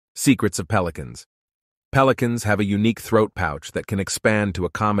Secrets of pelicans. Pelicans have a unique throat pouch that can expand to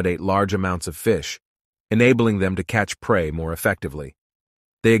accommodate large amounts of fish, enabling them to catch prey more effectively.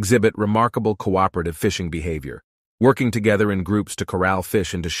 They exhibit remarkable cooperative fishing behavior, working together in groups to corral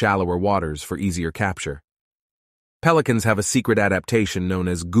fish into shallower waters for easier capture. Pelicans have a secret adaptation known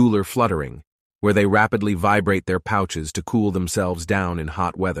as gular fluttering, where they rapidly vibrate their pouches to cool themselves down in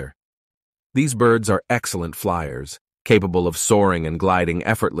hot weather. These birds are excellent flyers, capable of soaring and gliding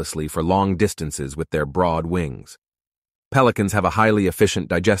effortlessly for long distances with their broad wings. Pelicans have a highly efficient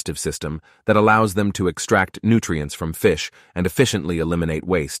digestive system that allows them to extract nutrients from fish and efficiently eliminate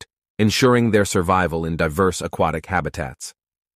waste, ensuring their survival in diverse aquatic habitats.